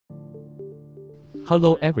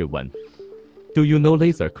Hello everyone. Do you know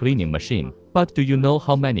laser cleaning machine? But do you know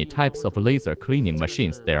how many types of laser cleaning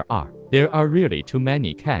machines there are? There are really too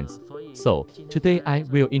many kinds. So, today I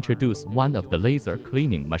will introduce one of the laser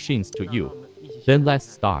cleaning machines to you. Then let's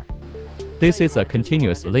start. This is a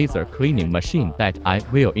continuous laser cleaning machine that I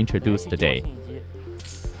will introduce today.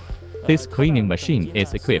 This cleaning machine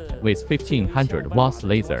is equipped with 1500 watts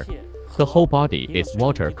laser. The whole body is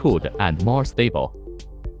water-cooled and more stable.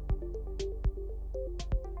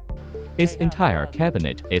 Its entire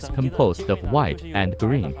cabinet is composed of white and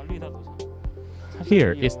green.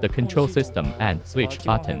 Here is the control system and switch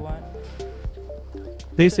button.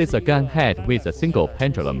 This is a gun head with a single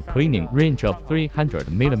pendulum cleaning range of 300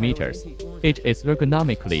 mm. It is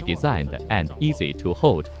ergonomically designed and easy to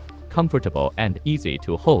hold, comfortable and easy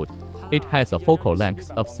to hold. It has a focal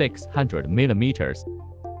length of 600 mm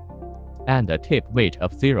and a tip weight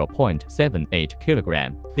of 0.78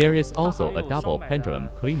 kg. There is also a double pendulum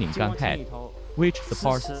cleaning gun head, which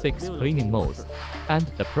supports 6 cleaning modes, and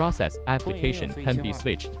the process application can be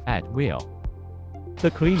switched at will.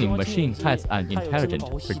 The cleaning machine has an intelligent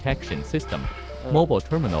protection system, mobile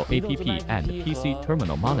terminal app and PC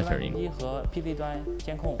terminal monitoring,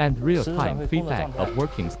 and real-time feedback of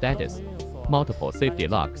working status, multiple safety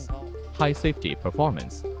locks, high safety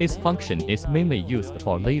performance. Its function is mainly used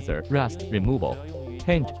for laser rust removal,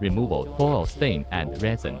 paint removal, oil stain and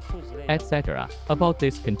resin, etc. About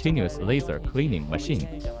this continuous laser cleaning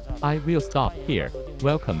machine, I will stop here.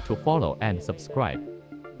 Welcome to follow and subscribe.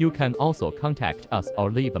 You can also contact us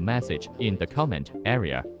or leave a message in the comment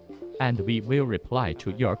area, and we will reply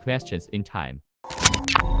to your questions in time.